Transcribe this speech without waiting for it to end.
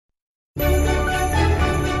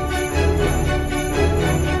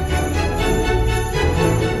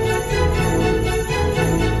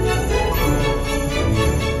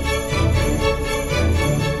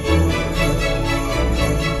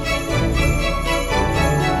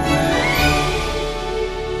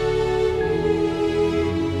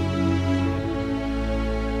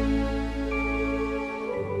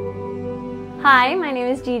Hi, my name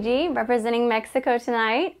is Gigi, representing Mexico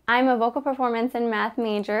tonight. I'm a vocal performance and math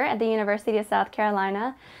major at the University of South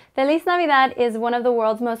Carolina. Feliz Navidad is one of the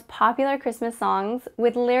world's most popular Christmas songs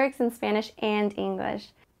with lyrics in Spanish and English.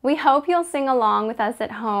 We hope you'll sing along with us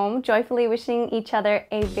at home, joyfully wishing each other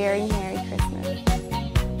a very Merry Christmas.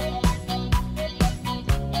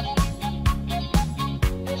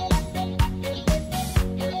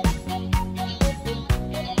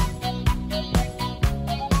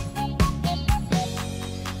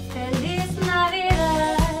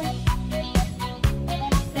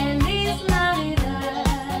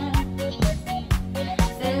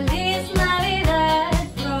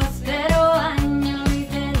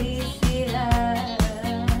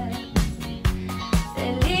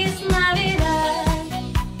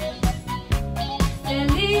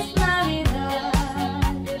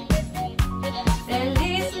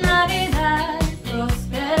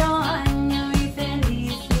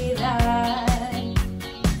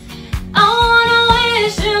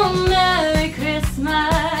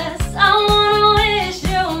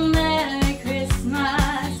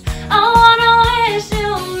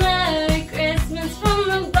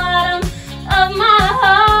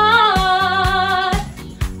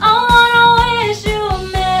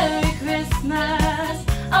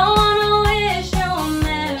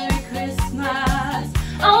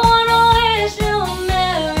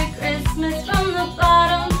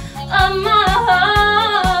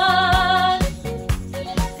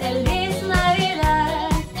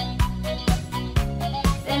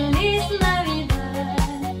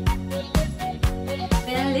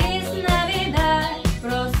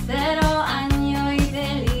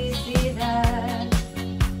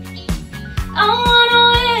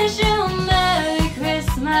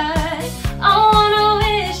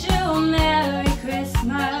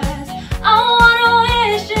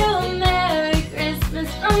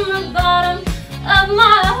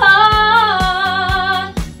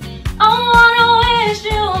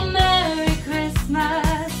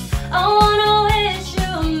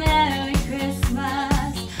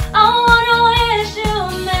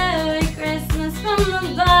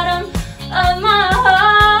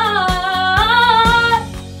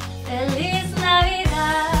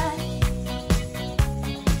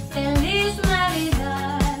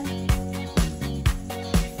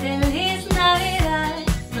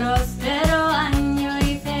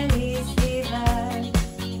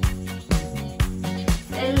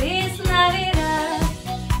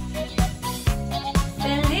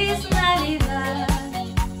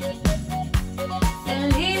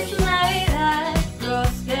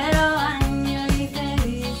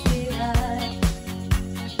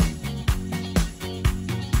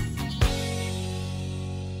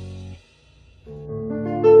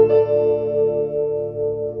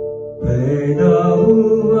 पैदा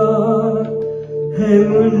हुआ है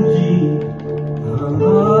मुंजी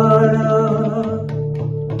हमारा,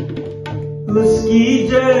 उसकी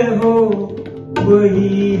जय हो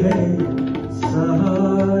वही है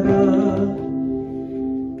सहारा।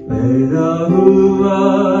 पैदा हुआ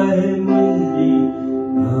है मुंजी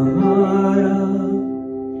हमारा,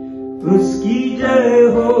 उसकी जय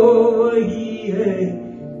हो वही है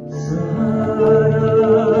सहारा।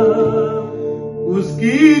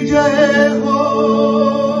 उसकी जय हो,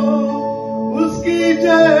 उसकी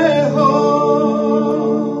जय हो,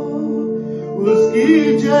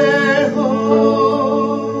 उसकी जय हो,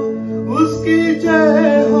 उसकी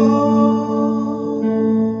जय हो।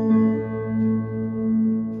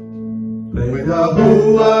 पैदा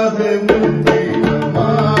हुआ है मुंजी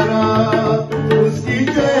हमारा, उसकी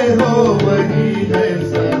जय हो वही है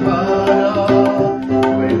सहारा।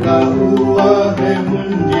 पैदा हुआ है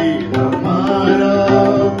मुंजी हमारा,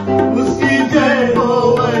 उसकी जय हो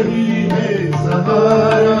वही है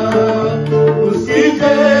सहारा। उसकी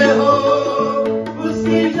जय हो,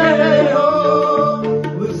 उसकी जय हो,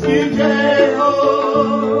 उसकी जय हो,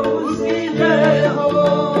 उसकी जय हो।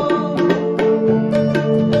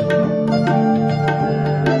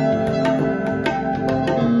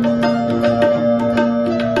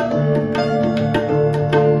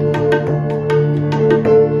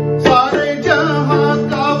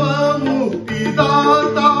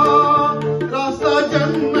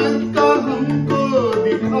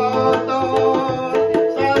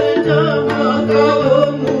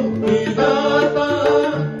 Muktidata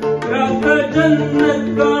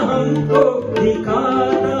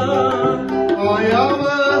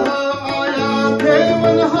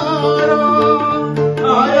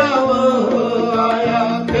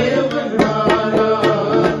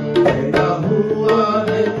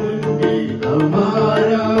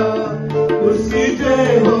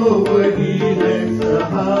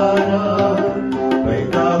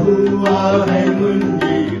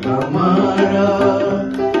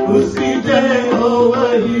जय हो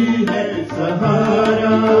वही है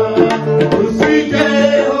सहारा, उसकी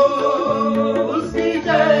जय हो, उसकी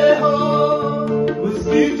जय हो,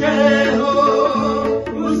 उसकी जय हो,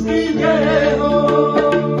 उसकी जय हो।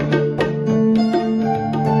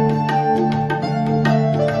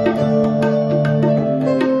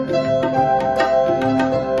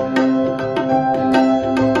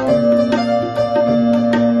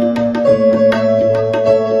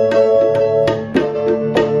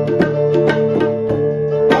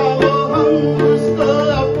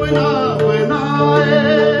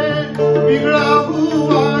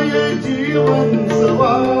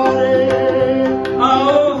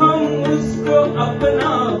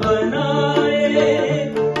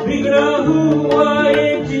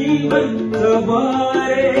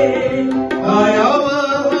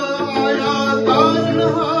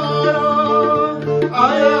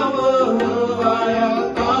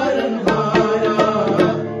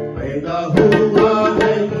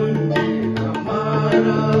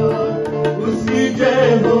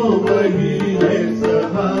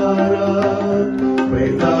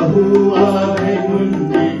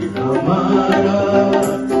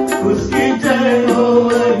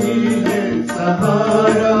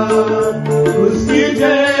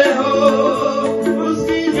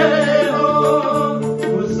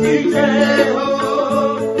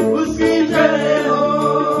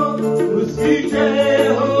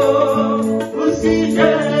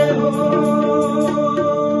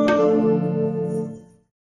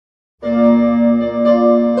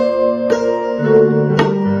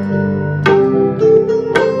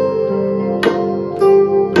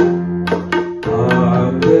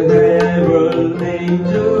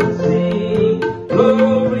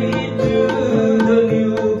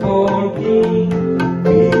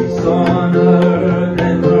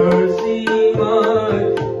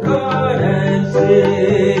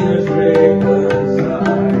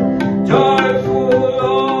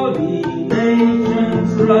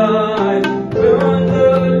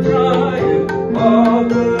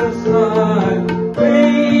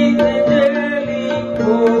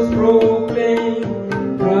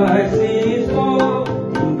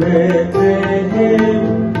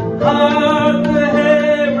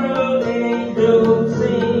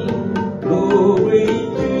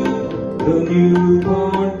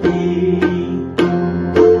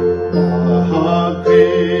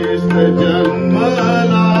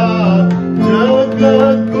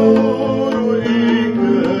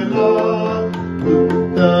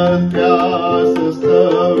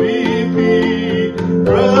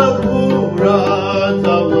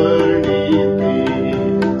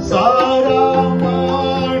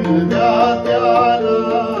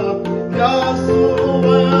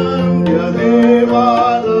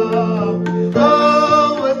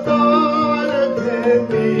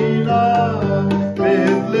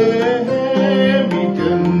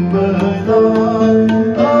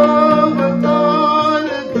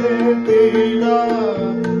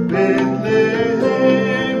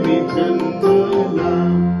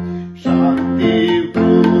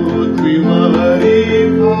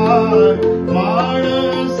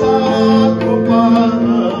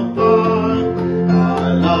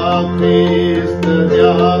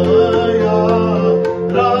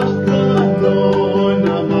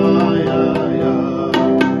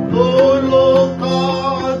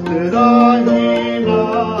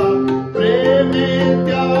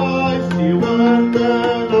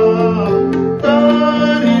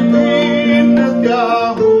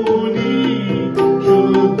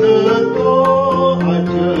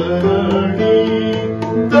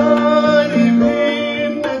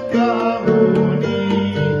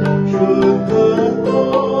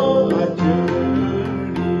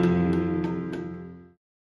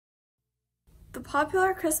 The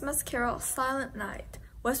popular Christmas carol Silent Night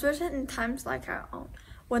was written in times like our own,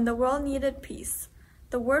 when the world needed peace.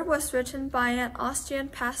 The word was written by an Austrian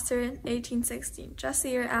pastor in 1816, just a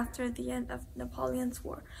year after the end of Napoleon's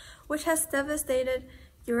War, which has devastated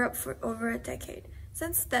Europe for over a decade.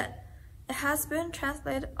 Since then, it has been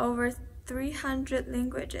translated over 300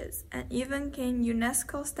 languages and even gained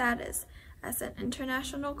UNESCO status as an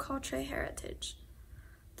international cultural heritage.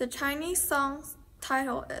 The Chinese song's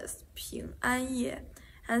title is 平安夜,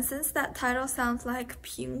 and since that title sounds like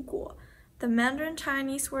苹果, the Mandarin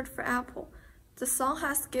Chinese word for apple, the song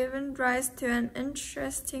has given rise to an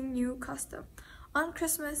interesting new custom. On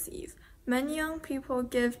Christmas Eve, many young people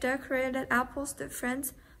give decorated apples to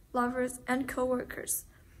friends, lovers, and co-workers.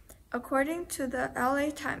 According to the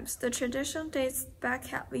LA Times, the tradition dates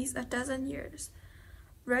back at least a dozen years.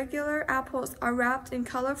 Regular apples are wrapped in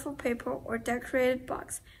colorful paper or decorated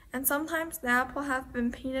box and sometimes the apple have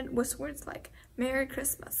been painted with words like Merry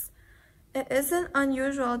Christmas. It isn't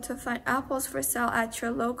unusual to find apples for sale at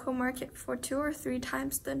your local market for 2 or 3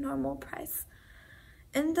 times the normal price.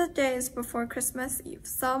 In the days before Christmas Eve,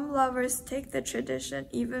 some lovers take the tradition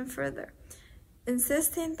even further,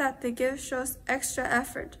 insisting that the gift shows extra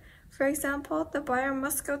effort. For example, the buyer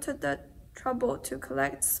must go to the trouble to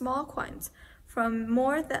collect small coins from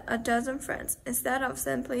more than a dozen friends instead of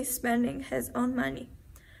simply spending his own money.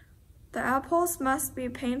 The apples must be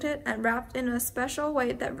painted and wrapped in a special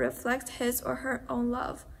way that reflects his or her own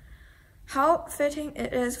love. How fitting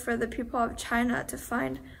it is for the people of China to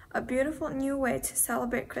find a beautiful new way to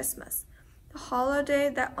celebrate Christmas, the holiday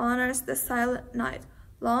that honors the silent night,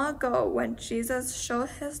 long ago when Jesus showed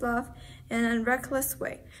his love in a reckless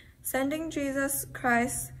way, sending Jesus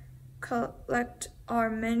Christ collect our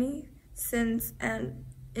many sins and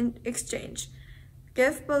in exchange,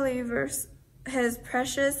 give believers his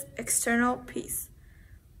precious external peace.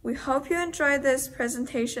 We hope you enjoyed this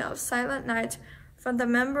presentation of Silent Night from the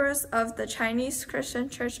members of the Chinese Christian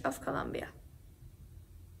Church of Columbia.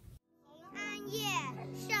 平安夜，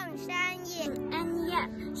圣山夜，平安夜，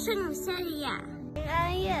圣山夜，平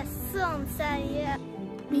安夜，圣山夜，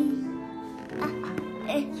平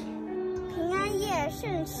安夜，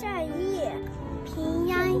圣山夜，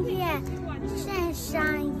平安夜，圣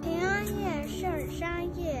山，平安夜，圣山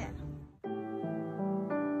夜。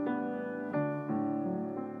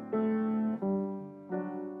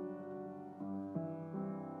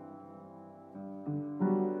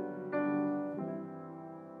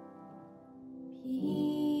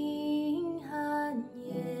平安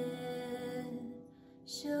夜，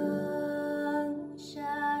圣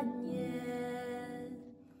山夜，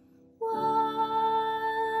万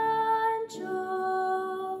众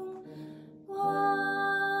万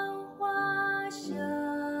花生，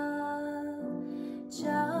照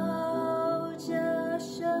着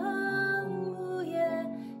圣母夜，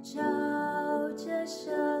照着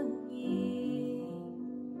圣婴，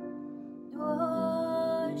多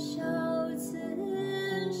少次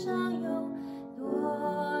上有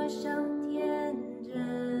多少天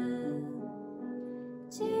真，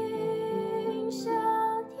今向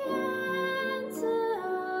天赐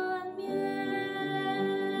安眠，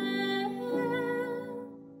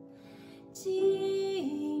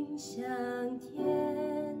今向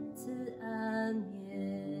天赐安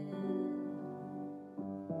眠。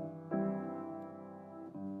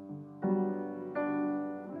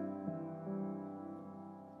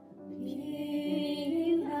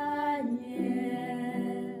平安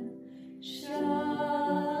夜，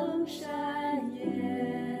圣山夜，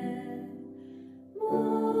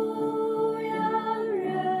牧羊人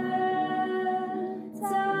在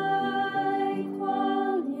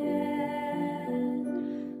旷野，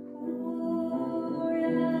忽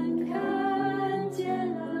然看见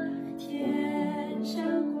了天上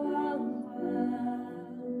光环，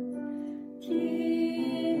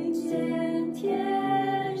听见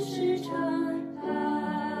天使唱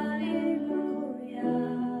哈利路亚，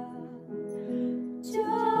救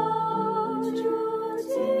主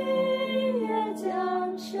今夜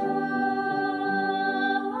降生，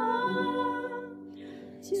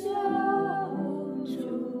救主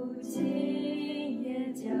今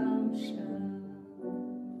夜降生。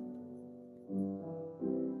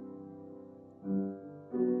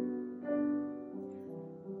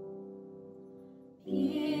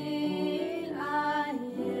平安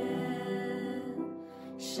夜，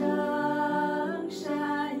圣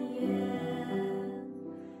山夜，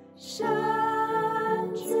圣